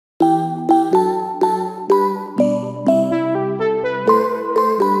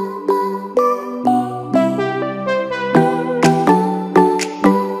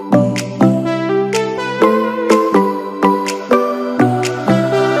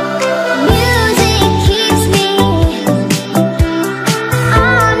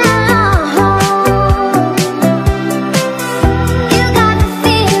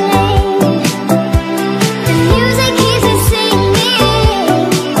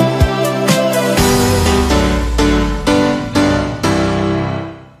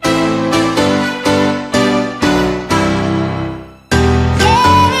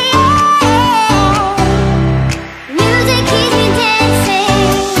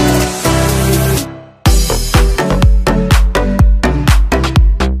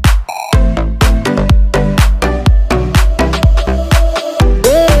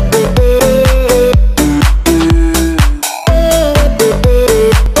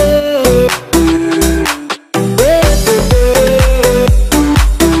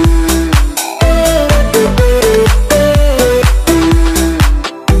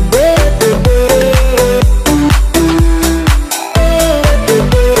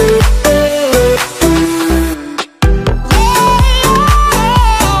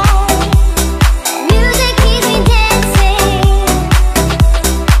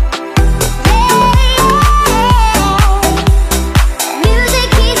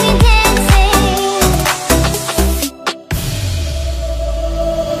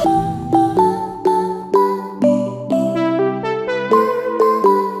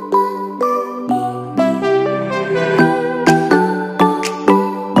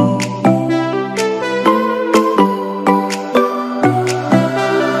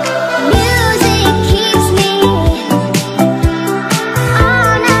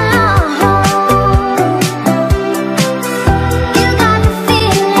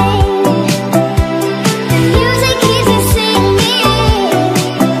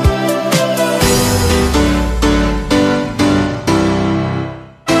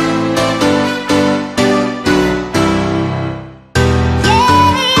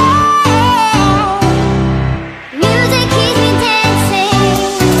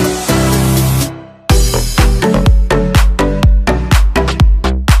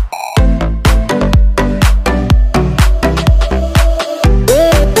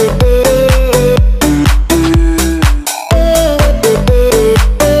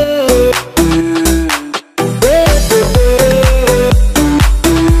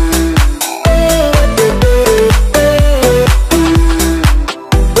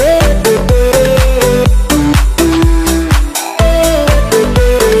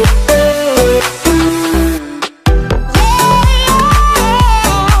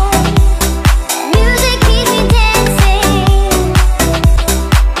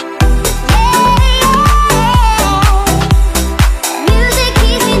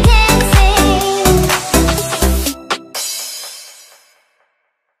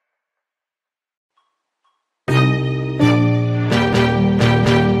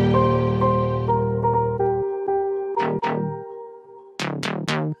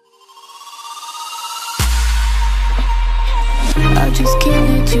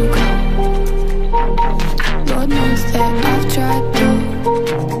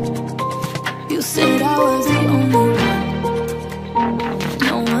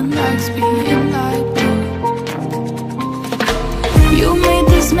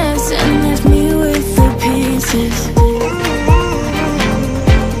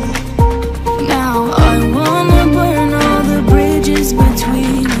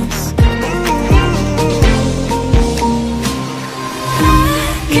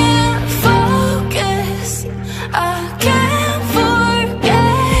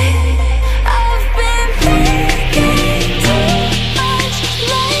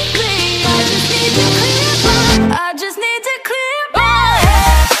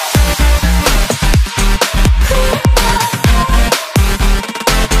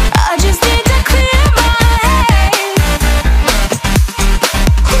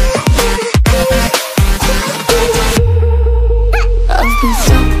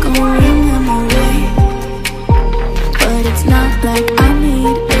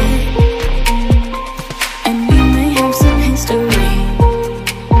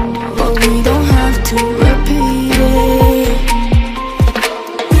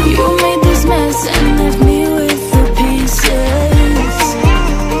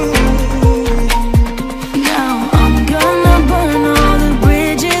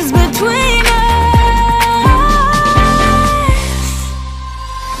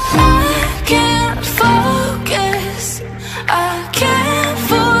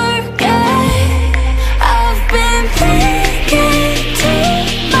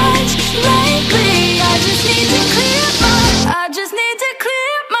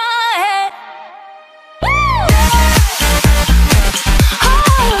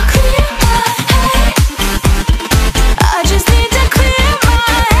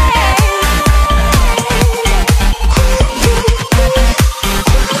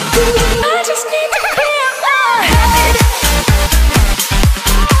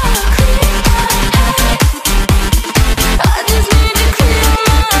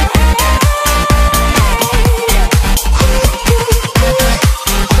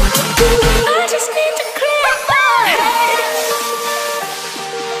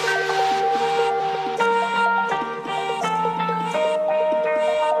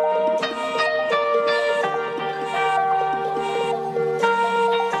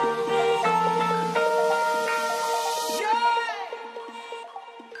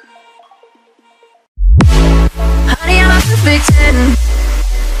perfect 10?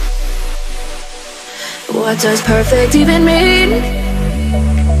 What does perfect even mean?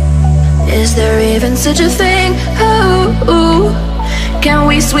 Is there even such a thing? Oh, can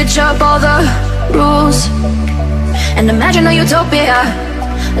we switch up all the rules and imagine a utopia?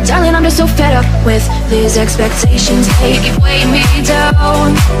 Darling, I'm just so fed up with these expectations. They keep weighing me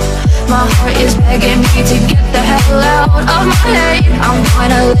down. My heart is begging me to get the hell out of my head. I'm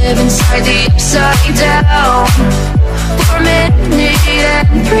trying to live inside the upside down for a minute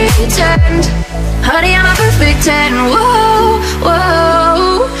and pretend. Honey, I'm a perfect 10. Whoa,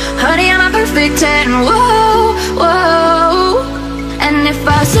 whoa. Honey, I'm a perfect 10. Whoa, whoa. And if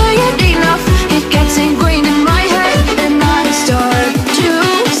I say it enough, it gets ingrained in my head, and I start to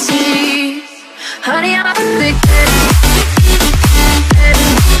see. Honey, I'm a perfect 10.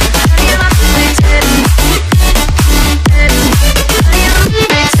 Honey, I'm a perfect 10. Honey, I'm a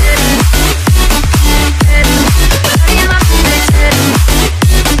perfect 10. Honey, I'm a perfect 10.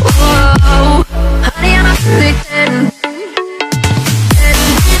 Whoa. Honey, I'm a perfect 10.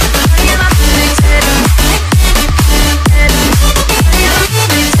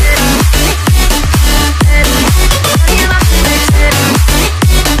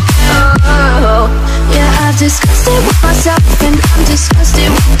 Disgusted with myself, and I'm disgusted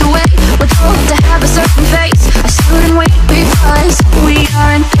with the way we're told to have a certain face. I stood and wait because we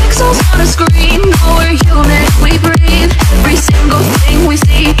aren't pixels on a screen. No, we're human, we breathe. Every single thing we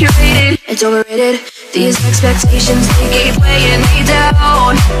see curated. It's overrated. These expectations, they keep weighing me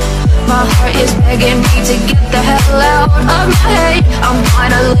down. My heart is begging me to get the hell out of my head. I'm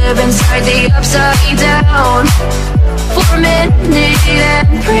trying to live inside the upside down for a minute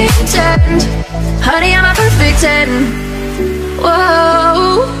and pretend. Honey, I'm a perfect 10.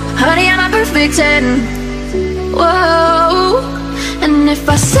 Whoa. Honey, I'm a perfect 10. Whoa. And if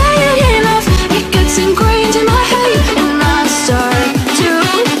I say it enough, it gets ingrained in my head, and I start to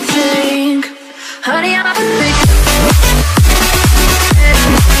think. Honey, I'm a perfect 10.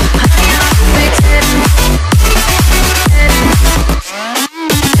 Honey, I'm a perfect 10.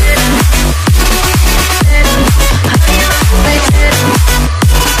 Honey, I'm a perfect 10.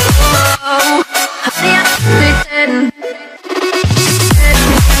 Whoa. Honey, I'm a perfect 10.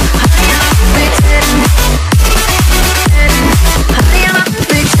 Honey, I'm a perfect 10. Honey, I'm a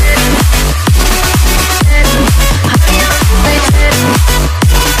perfect 10. Honey, I'm a perfect 10.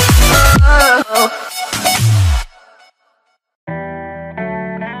 Oh.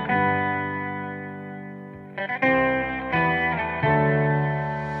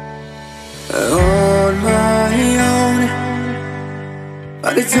 On my own,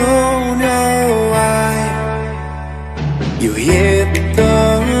 but I don't know why you hit the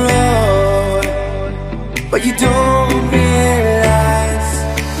road, but you don't realize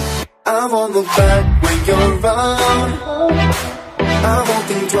I won't look back when you're around. I won't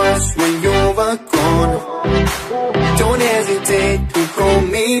think twice when you're gone. Don't hesitate to call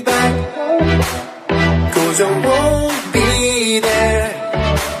me back, 'cause I won't be there.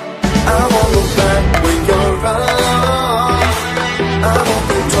 I won't look back when you're around. I won't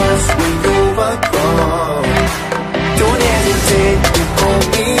think twice when you're gone. Don't hesitate to call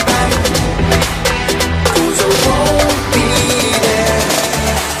me back, 'cause I won't be there.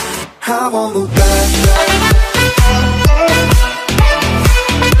 I won't look back.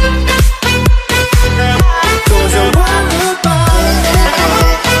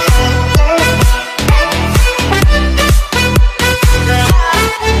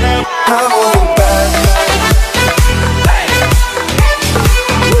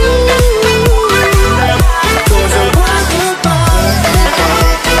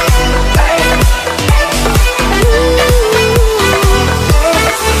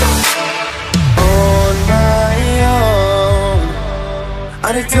 I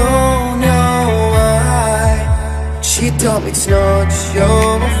don't know why she told me it's not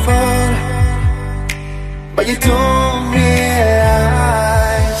your fault, but you don't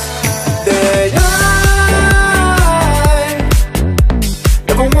realize that I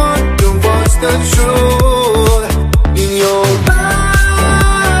never wonder what's the truth in your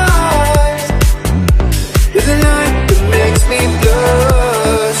eyes. There's a light that makes me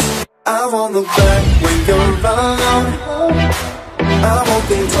blush. I won't look back when you're around. I won't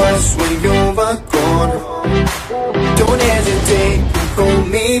think twice when you're gone. Don't hesitate to call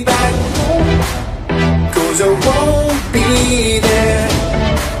me back, 'cause I won't be there.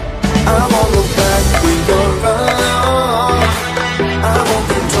 I won't look back when you're around. I won't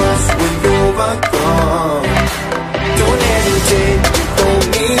think twice when you're gone. Don't hesitate to call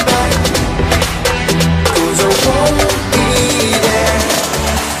me back, 'cause I won't be there.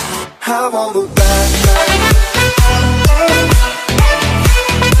 I won't look back.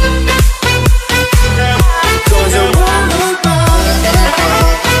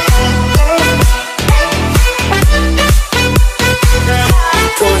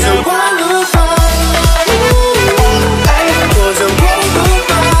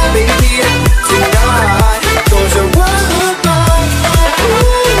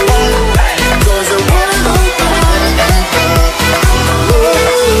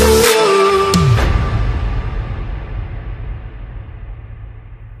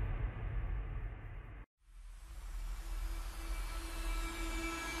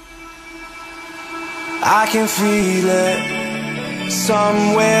 can feel it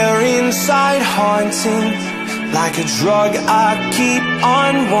somewhere inside, haunting, like a drug I keep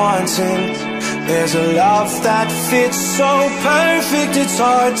on wanting. There's a love that fits so perfect, it's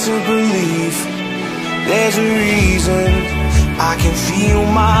hard to believe. There's a reason I can feel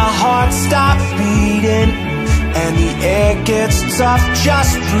my heart stop beating, and the air gets tough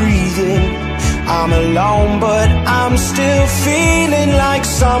just breathing. I'm alone, but I'm still feeling like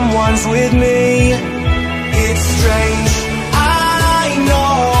someone's with me. It's strange, I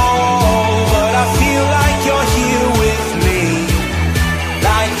know, but I feel like you're here with me,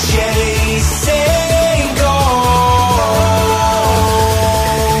 like chasing ghosts.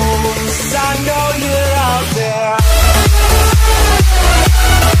 I know you're out there.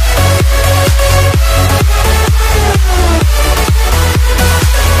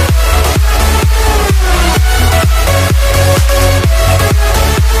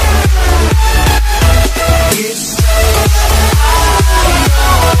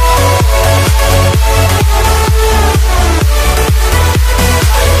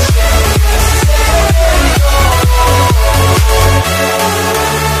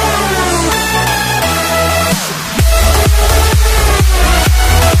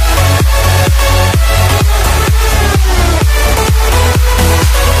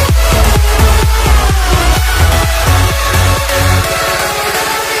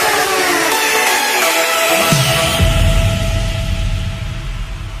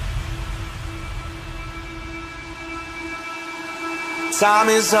 Time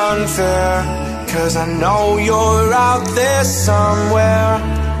is unfair, 'cause I know you're out there somewhere,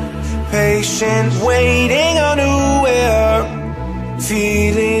 patient, waiting unaware,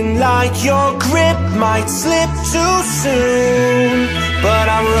 feeling like your grip might slip too soon. But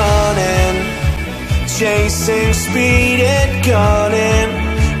I'm running, chasing speed and gunning.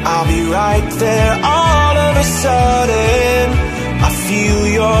 I'll be right there all of a sudden. I feel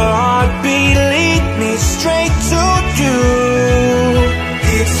your heartbeat lead me straight to you.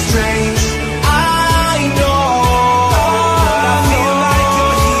 It's strange, I know, but I feel like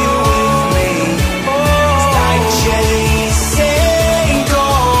you're here with me, like chasing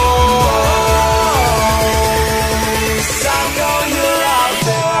ghosts. I know you're out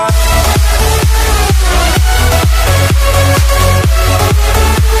there.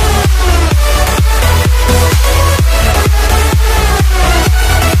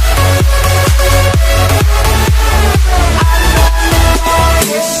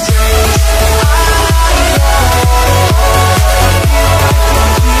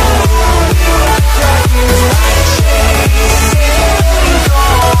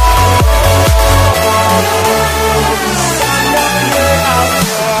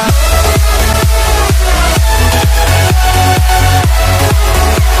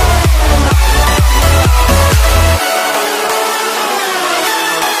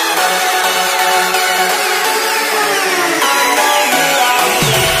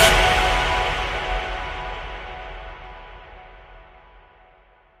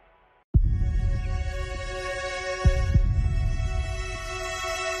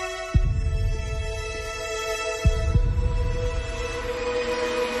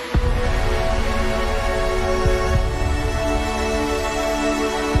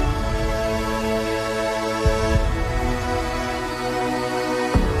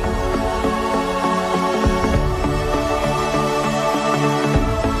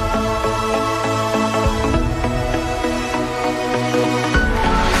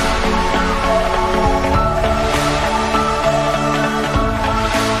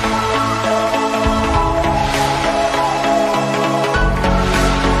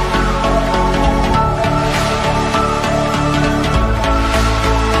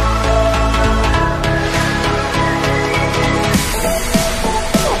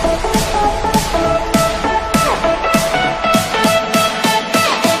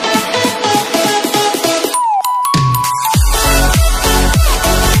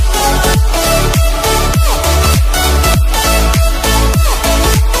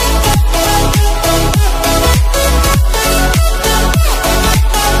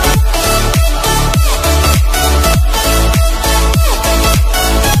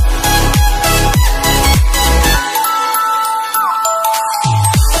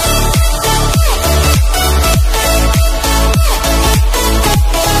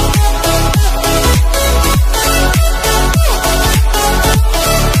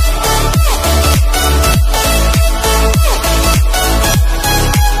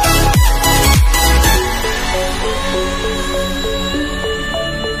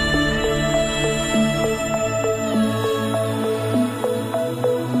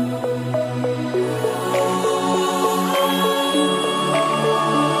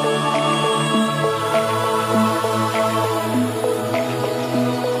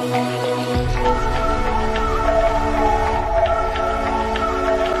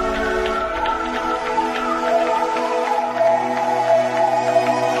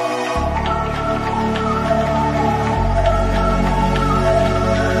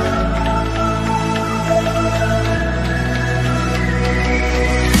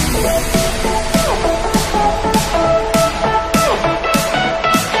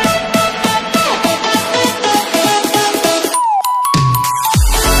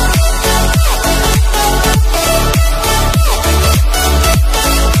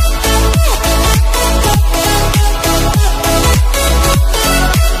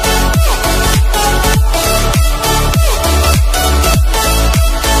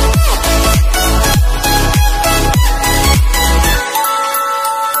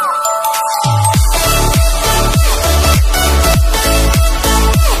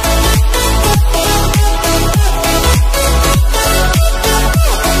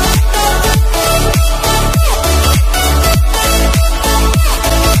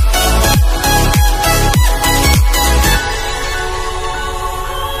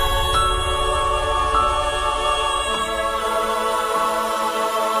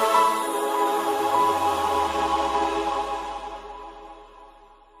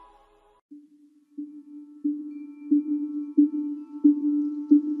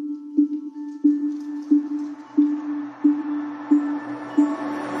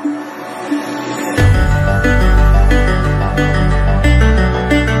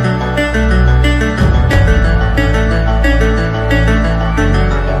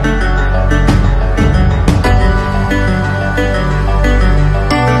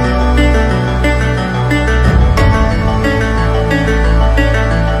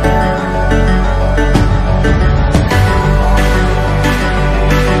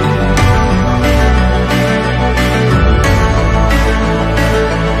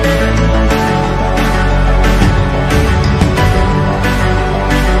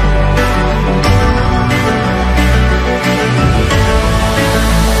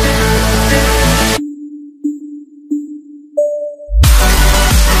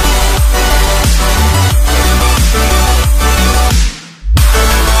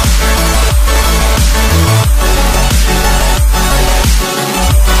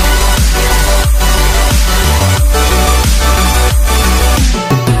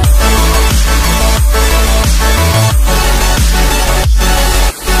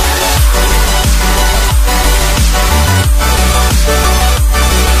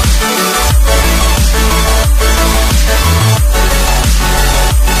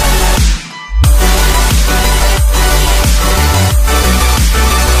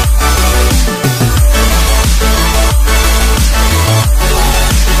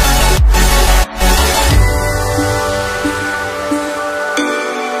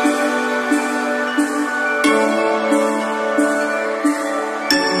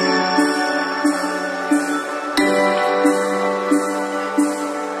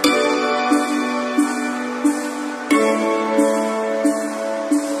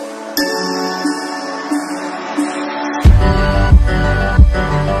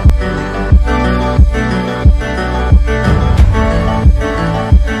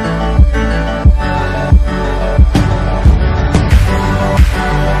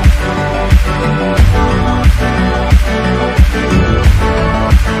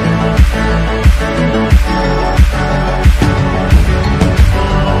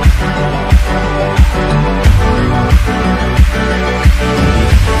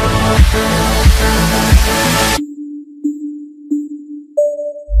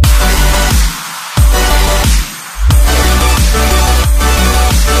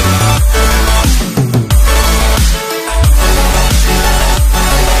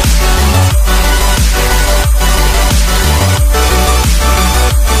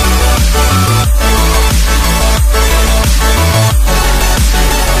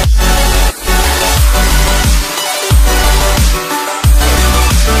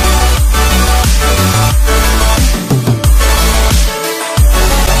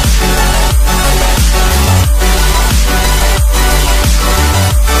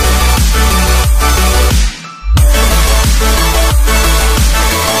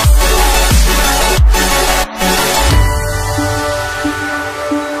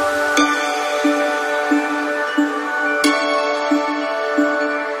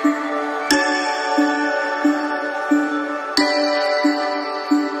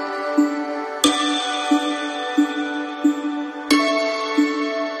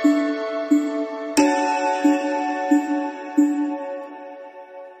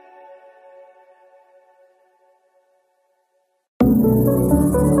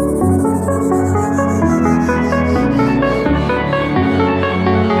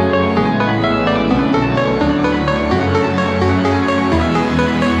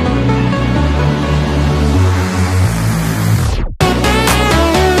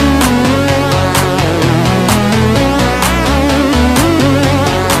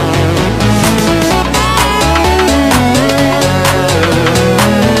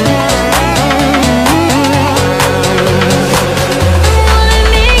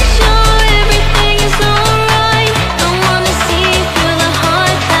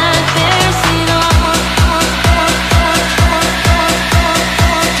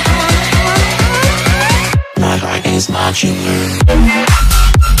 smart you learn.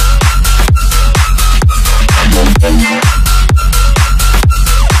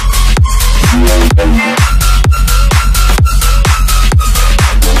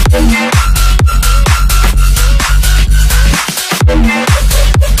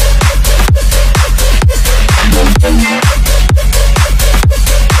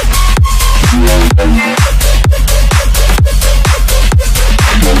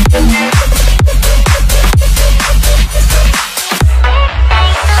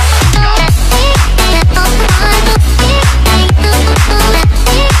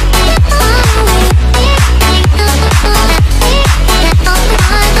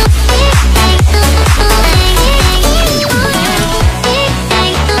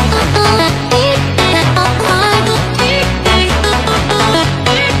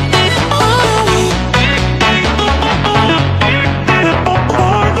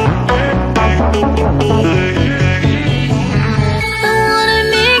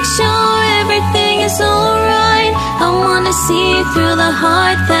 Through the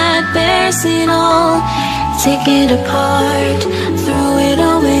heart that bears it all, take it apart, throw it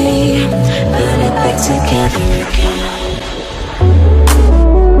away, put it back together again.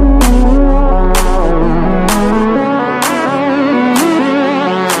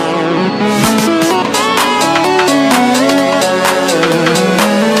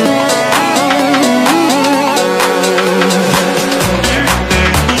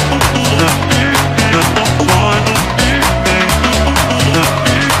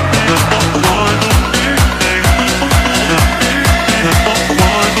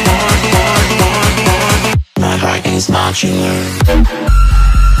 Smart you learn.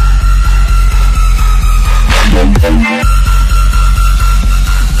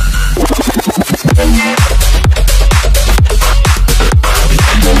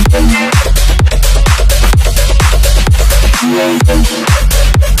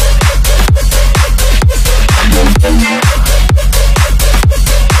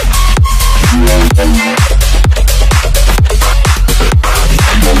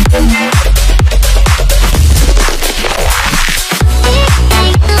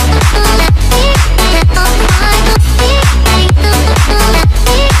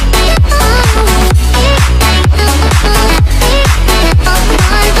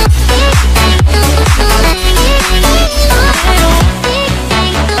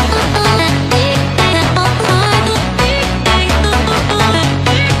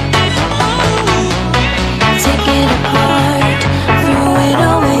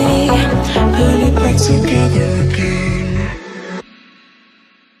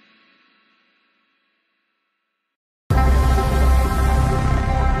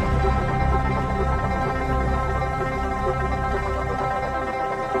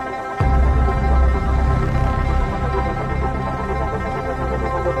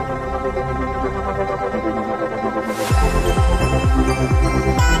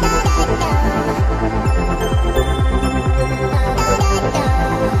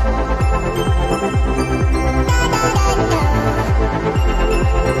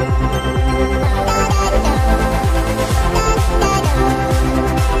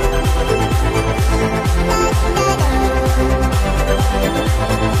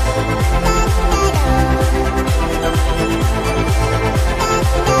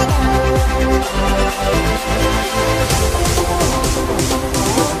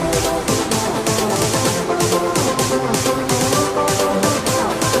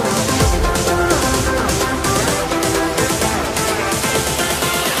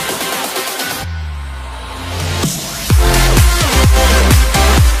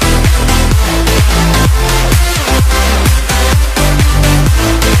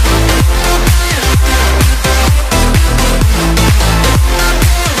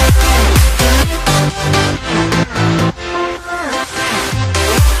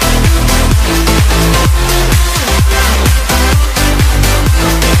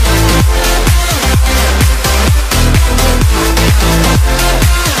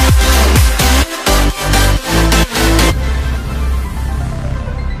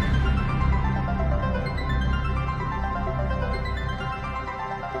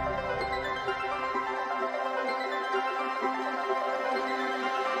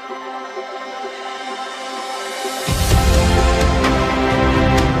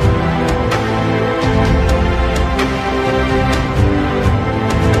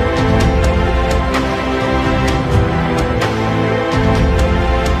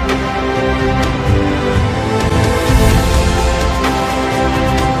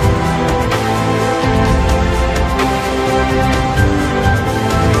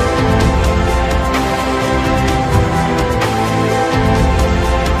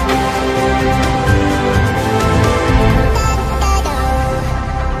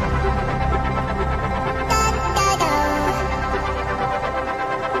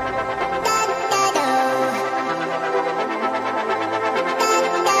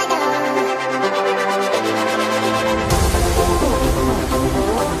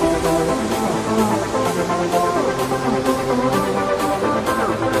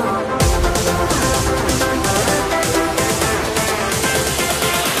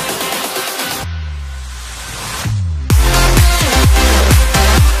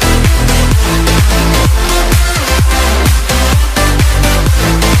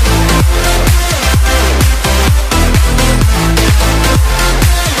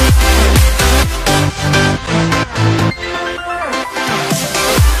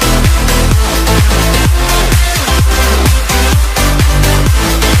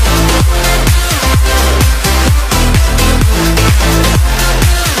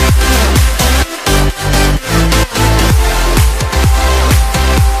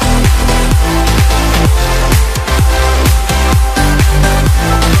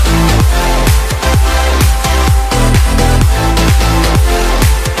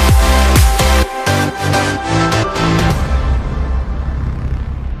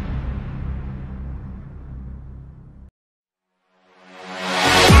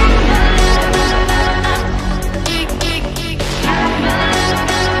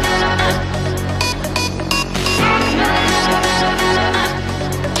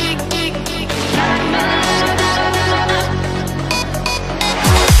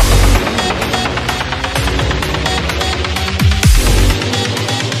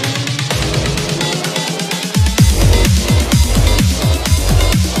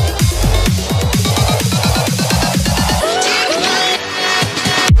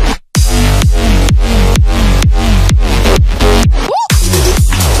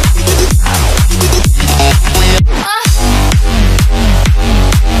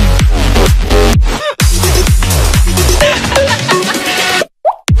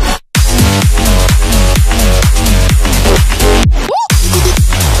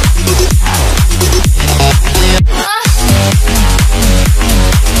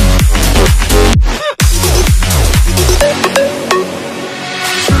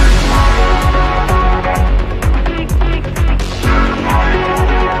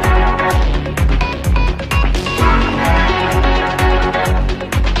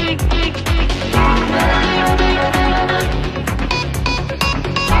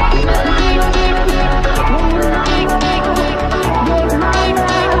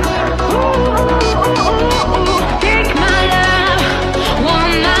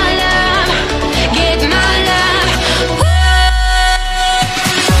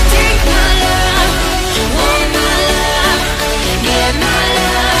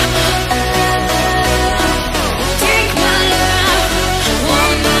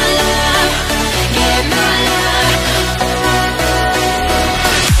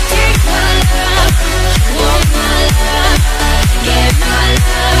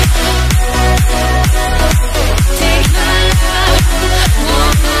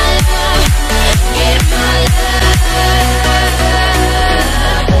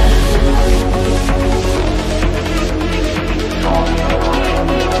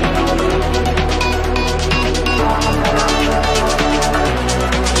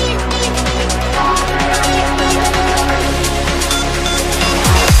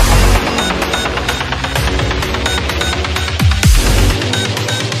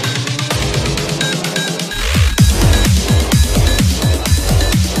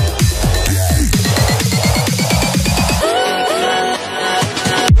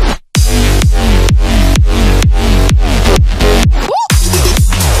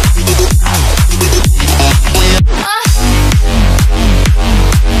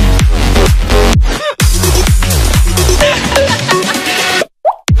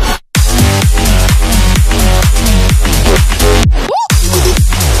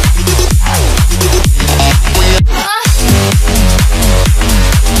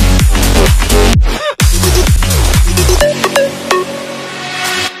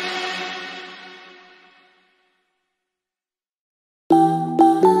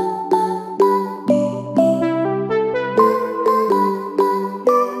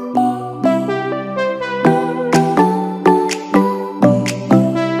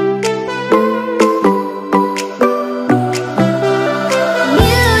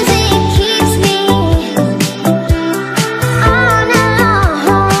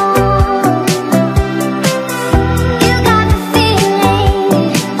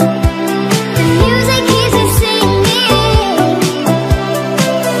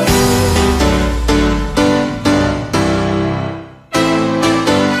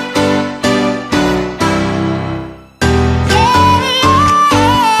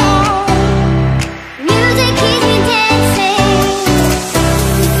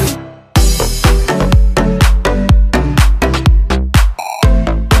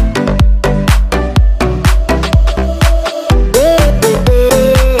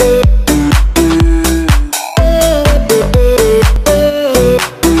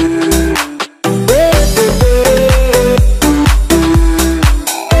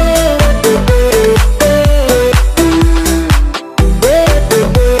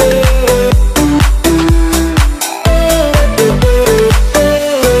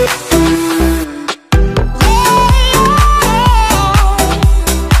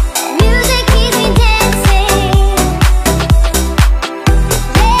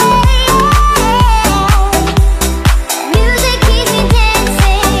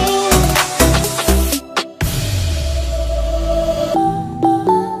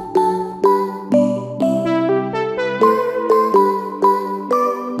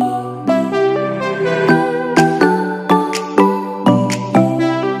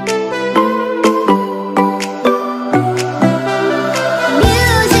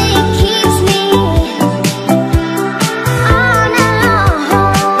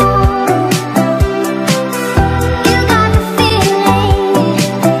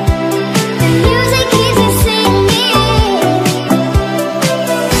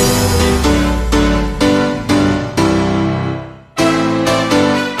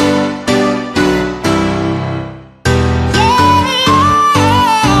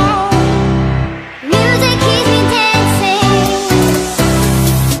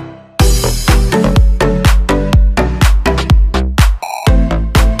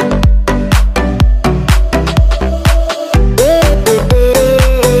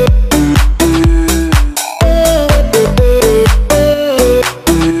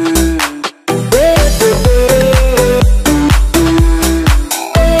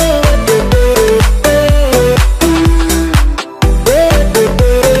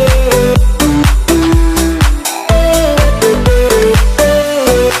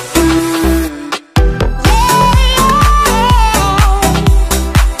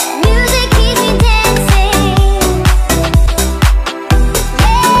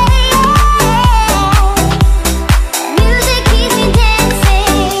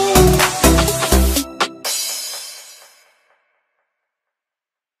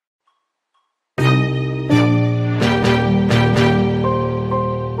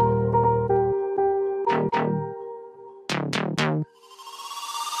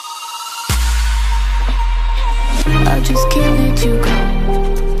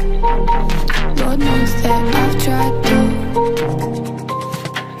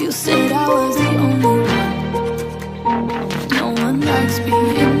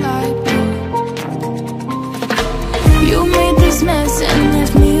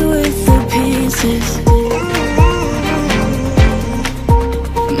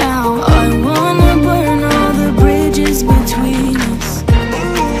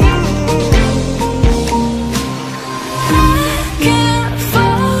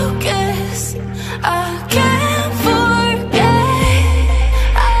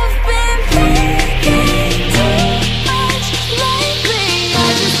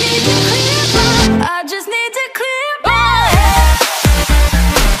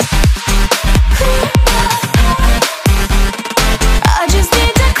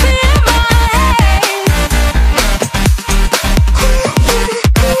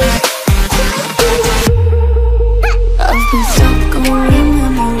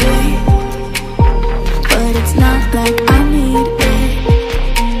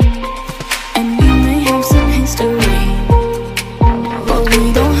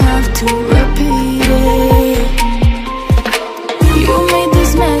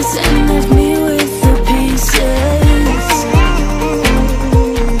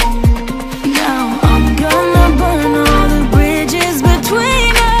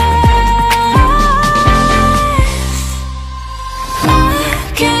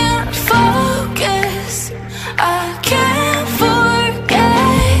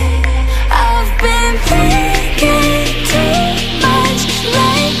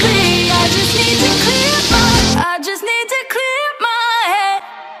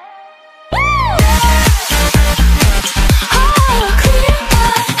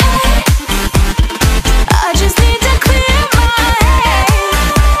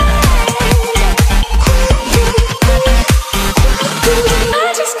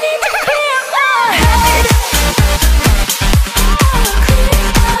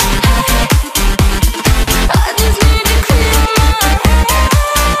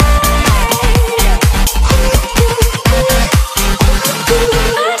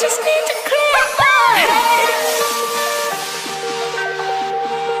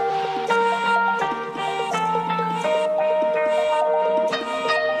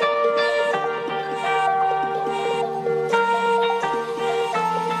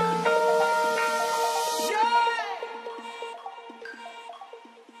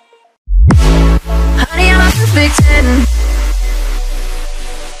 pretend?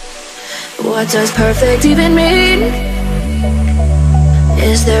 What does perfect even mean?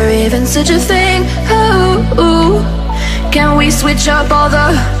 Is there even such a thing? Oh, can we switch up all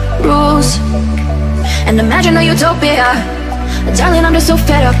the rules and imagine a utopia? Darling, I'm just so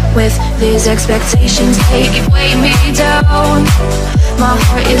fed up with these expectations. They keep weighing me down. My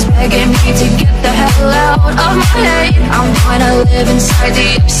heart is begging me to get the hell out of my head. I'm trying to live inside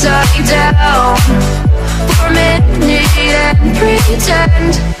the upside down for a minute and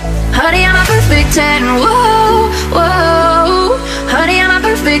pretend. Honey, I'm a perfect 10. Whoa, whoa. Honey, I'm a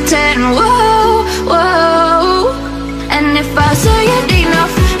perfect 10. Whoa, whoa. And if I say it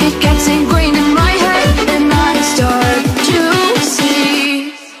enough, it gets ingrained in my head, and I start to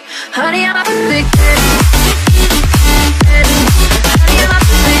see. Honey, I'm a perfect 10. Honey, I'm a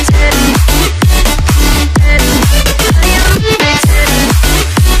perfect 10. Honey, I'm a perfect 10.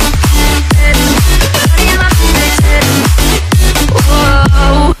 Honey, I'm a perfect 10.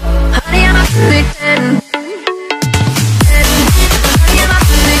 Whoa. Honey, I'm a perfect 10. Honey, I'm a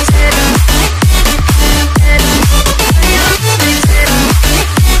perfect 10. Honey, I'm a perfect 10.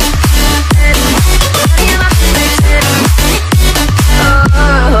 Honey, I'm a perfect 10.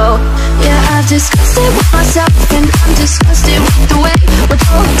 Oh, yeah, I've discussed it with myself, and I'm disgusted with the way we're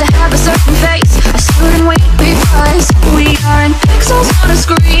told to have a certain face, a certain weight, because we aren't pixels on a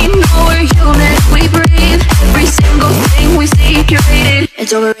screen. No, we're human, we breathe. Every single thing we see curated,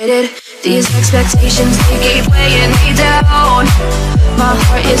 it's overrated. These expectations, they keep weighing me down. My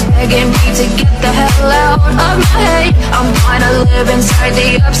heart is begging me to get the hell out of my head. I'm trying to live inside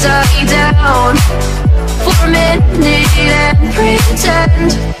the upside down for a minute and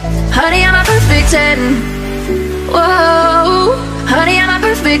pretend. Honey, I'm a perfect 10. Whoa. Honey, I'm a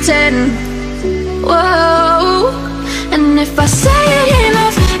perfect 10. Whoa. And if I say it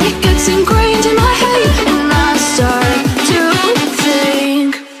enough, it gets ingrained in my head, and I start to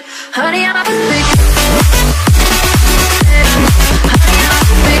think. Honey, I'm a perfect 10. Honey, I'm a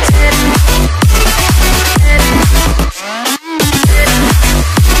perfect 10.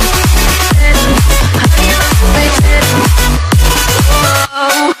 Honey, I'm a perfect 10.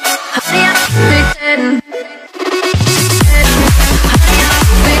 Whoa. Honey, I'm a perfect 10. Honey, I'm a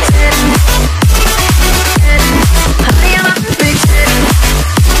perfect 10. Honey, I'm a perfect 10.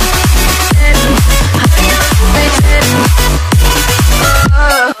 Honey, I'm a perfect 10.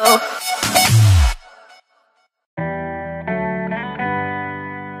 Oh.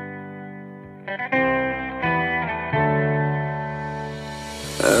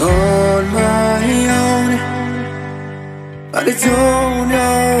 On my own, but I don't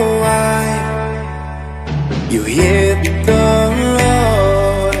know why. You hit the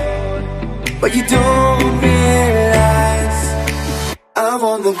road, but you don't realize I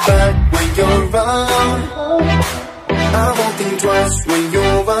won't look back when you're around. I won't think twice when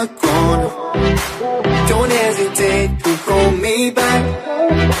you're gone. Don't hesitate to call me back,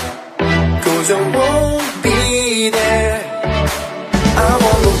 'cause I won't be there. I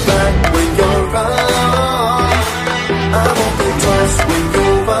won't look back when you're around. I won't think twice when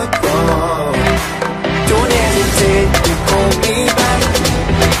you're gone. Don't hesitate to call me back,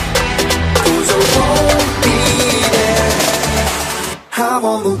 'cause I won't be there. I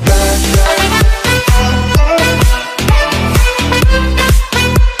won't look back.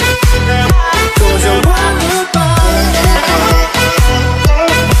 'Cause I won't look back.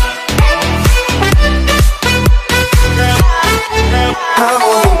 I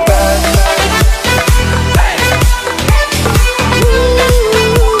won't look back.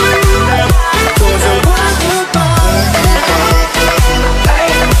 'Cause I won't look back.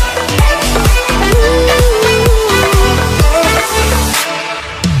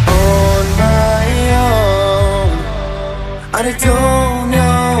 On my own, and I don't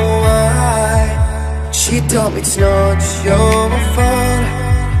know why. She told me it's not your fault,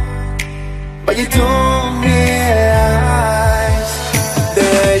 but you don't realize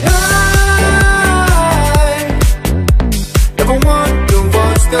that I never want to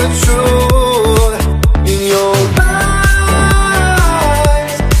watch the truth in your eyes.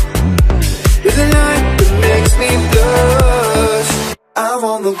 There's a light that makes me blush. I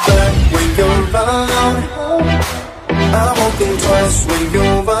won't look back when you're around. I won't think twice when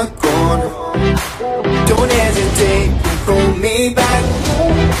you're gone. Don't hesitate to call me back,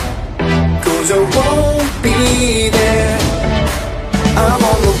 'cause I won't be there. I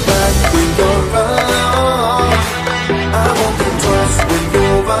won't look back when you're around. I won't think twice when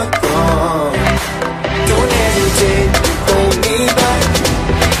you're gone. Don't hesitate to call me back,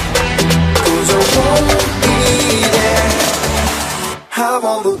 'cause I won't be there. I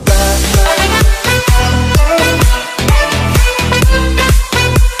won't look back.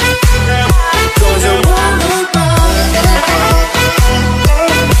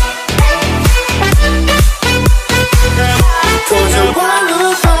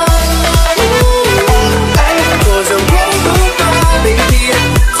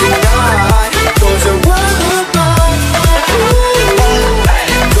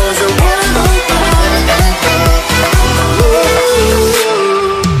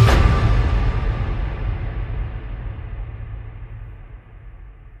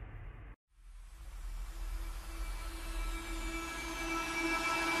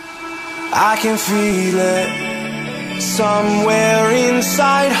 I can feel it somewhere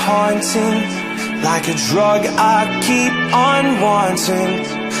inside, haunting, like a drug I keep on wanting.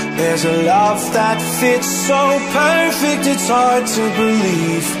 There's a love that fits so perfect, it's hard to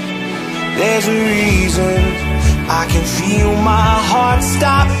believe. There's a reason I can feel my heart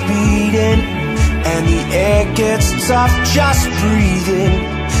stop beating, and the air gets tough just breathing.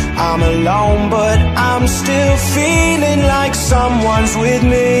 I'm alone, but I'm still feeling like someone's with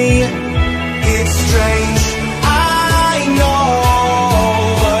me. It's strange, I know,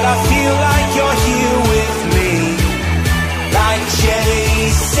 but I feel like you're here with me, like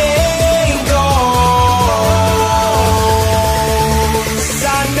chasing ghosts.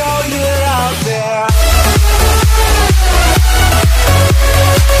 I know you're out there.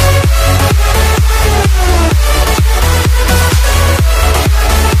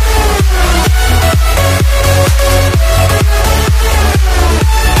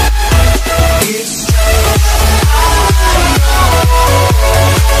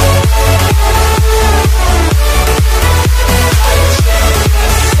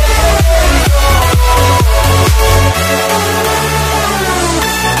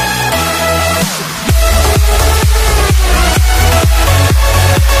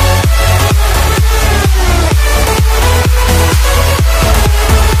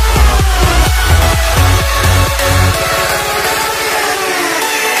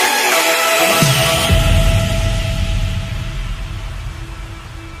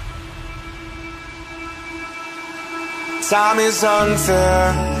 Time is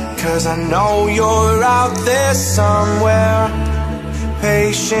unfair, 'cause I know you're out there somewhere,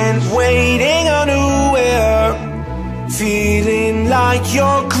 patient, waiting unaware, feeling like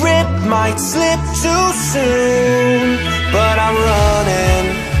your grip might slip too soon. But I'm running,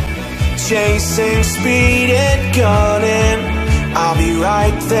 chasing speed and gunning. I'll be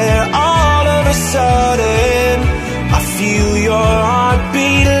right there all of a sudden. I feel your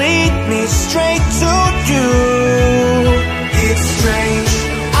heartbeat lead me straight to you. It's strange,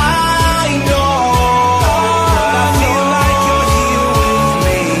 I know, but I feel like you're here with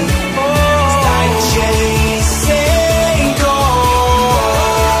me. It's like chasing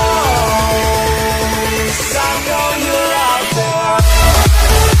ghosts. I know you're out there.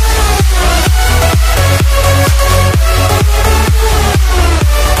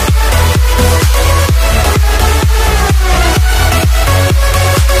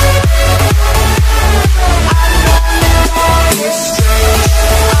 It's strange.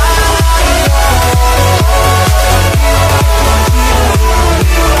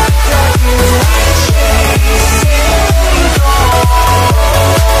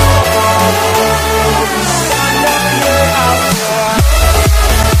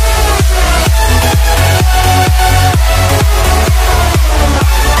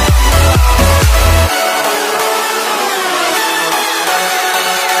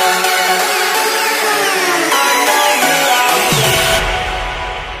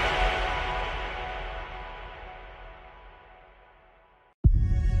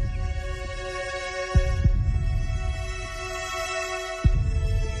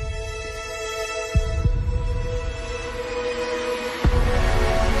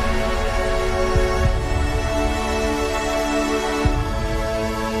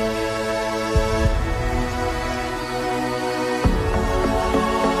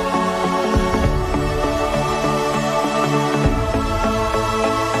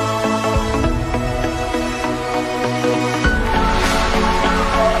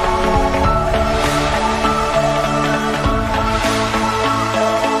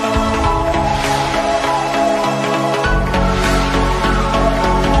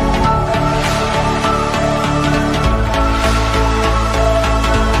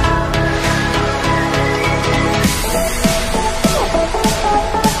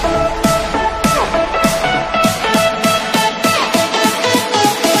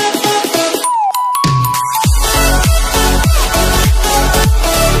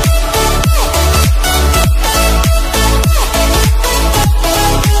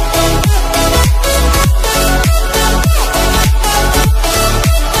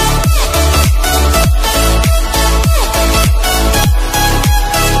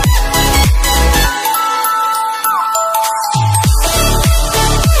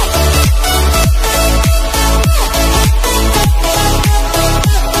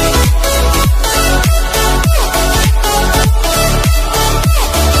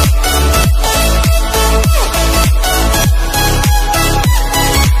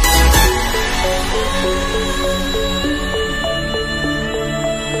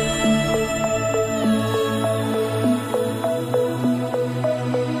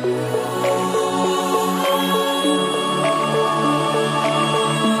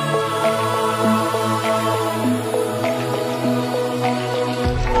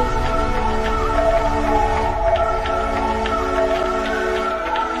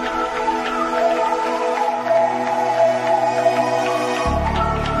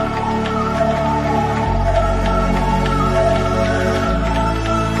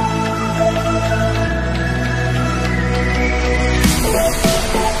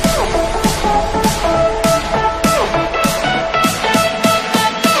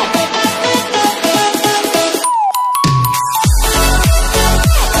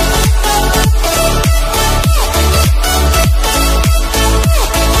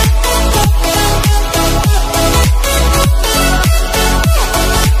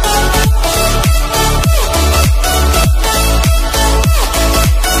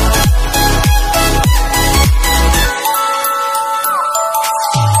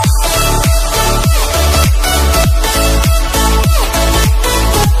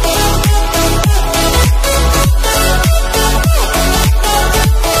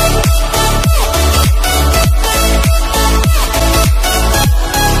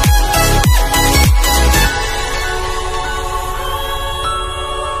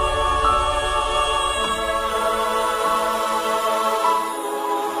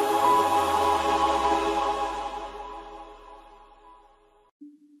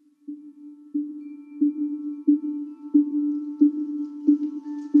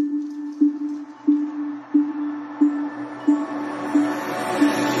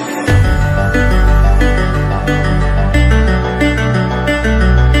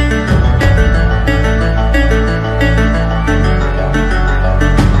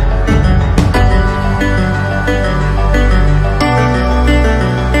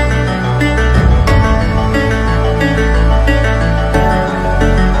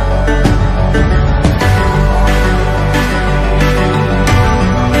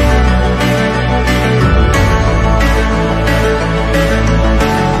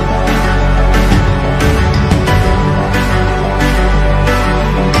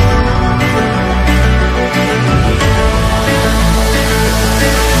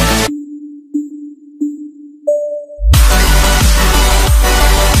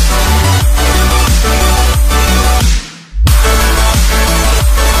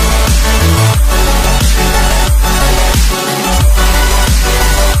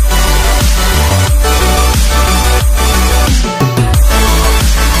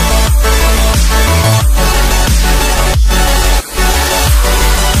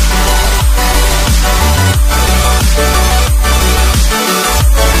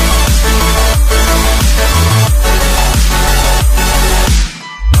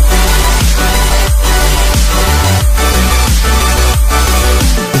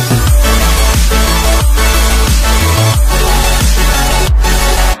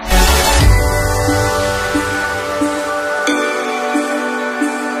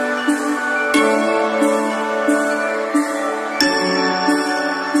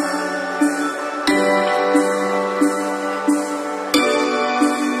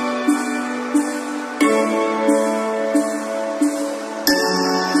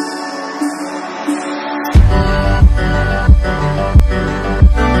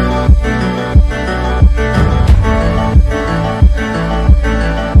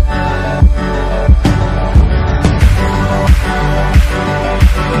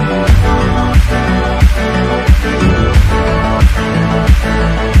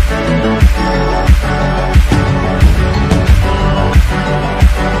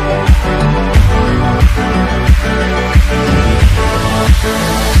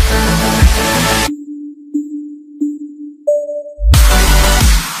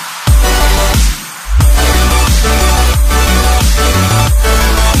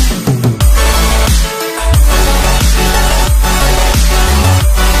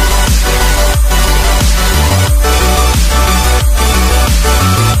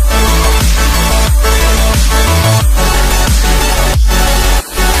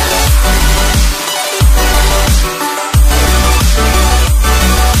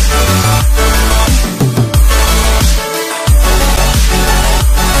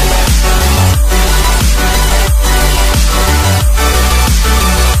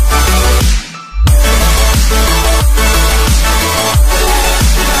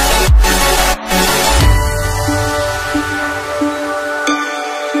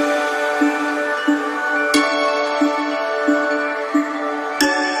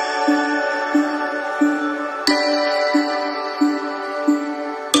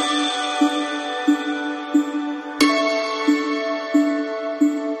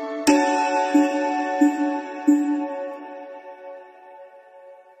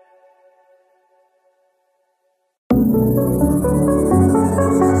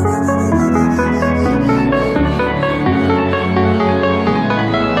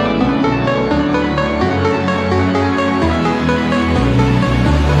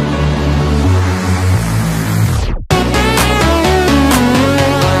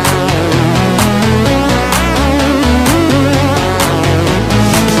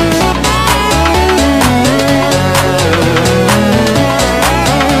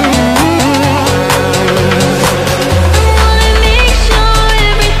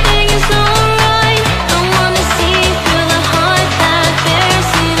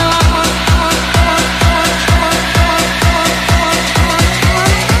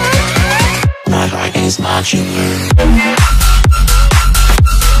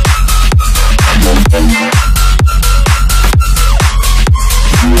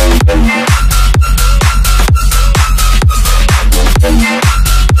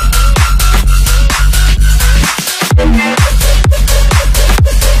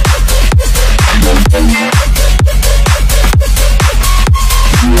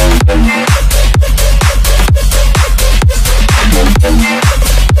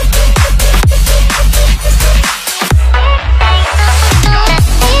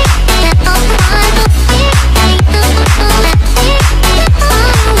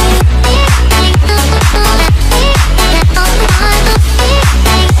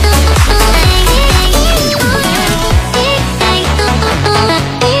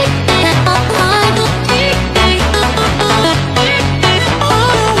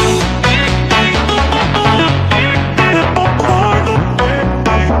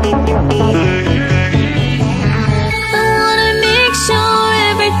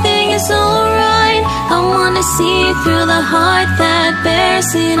 a heart that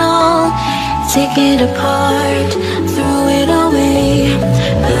bears it all. Take it apart, throw it away,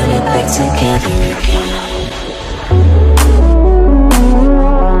 put it back together again.